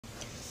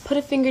Put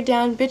a finger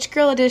down, bitch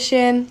girl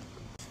edition.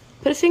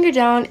 Put a finger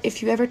down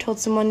if you ever told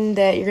someone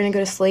that you're gonna go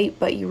to sleep,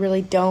 but you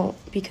really don't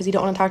because you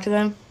don't want to talk to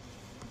them.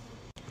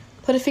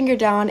 Put a finger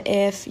down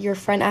if your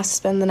friend asks to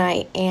spend the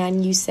night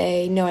and you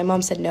say, no, my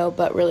mom said no,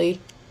 but really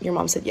your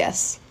mom said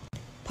yes.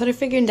 Put a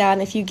finger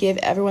down if you give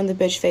everyone the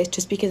bitch face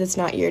just because it's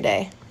not your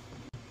day.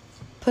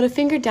 Put a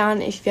finger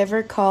down if you've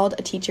ever called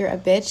a teacher a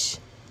bitch.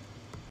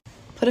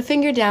 Put a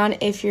finger down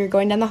if you're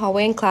going down the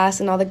hallway in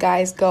class and all the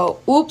guys go,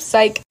 oops,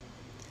 psych.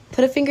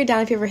 Put a finger down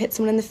if you ever hit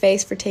someone in the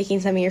face for taking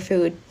some of your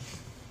food.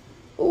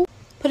 Ooh.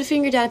 Put a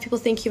finger down if people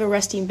think you have a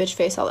resting bitch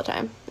face all the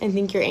time and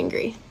think you're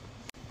angry.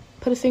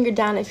 Put a finger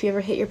down if you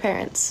ever hit your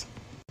parents.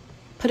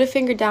 Put a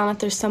finger down if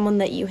there's someone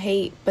that you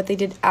hate, but they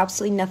did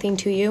absolutely nothing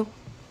to you.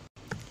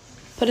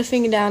 Put a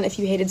finger down if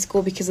you hated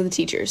school because of the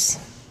teachers.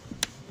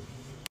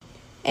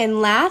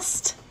 And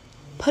last,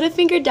 put a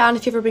finger down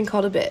if you've ever been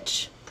called a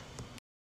bitch.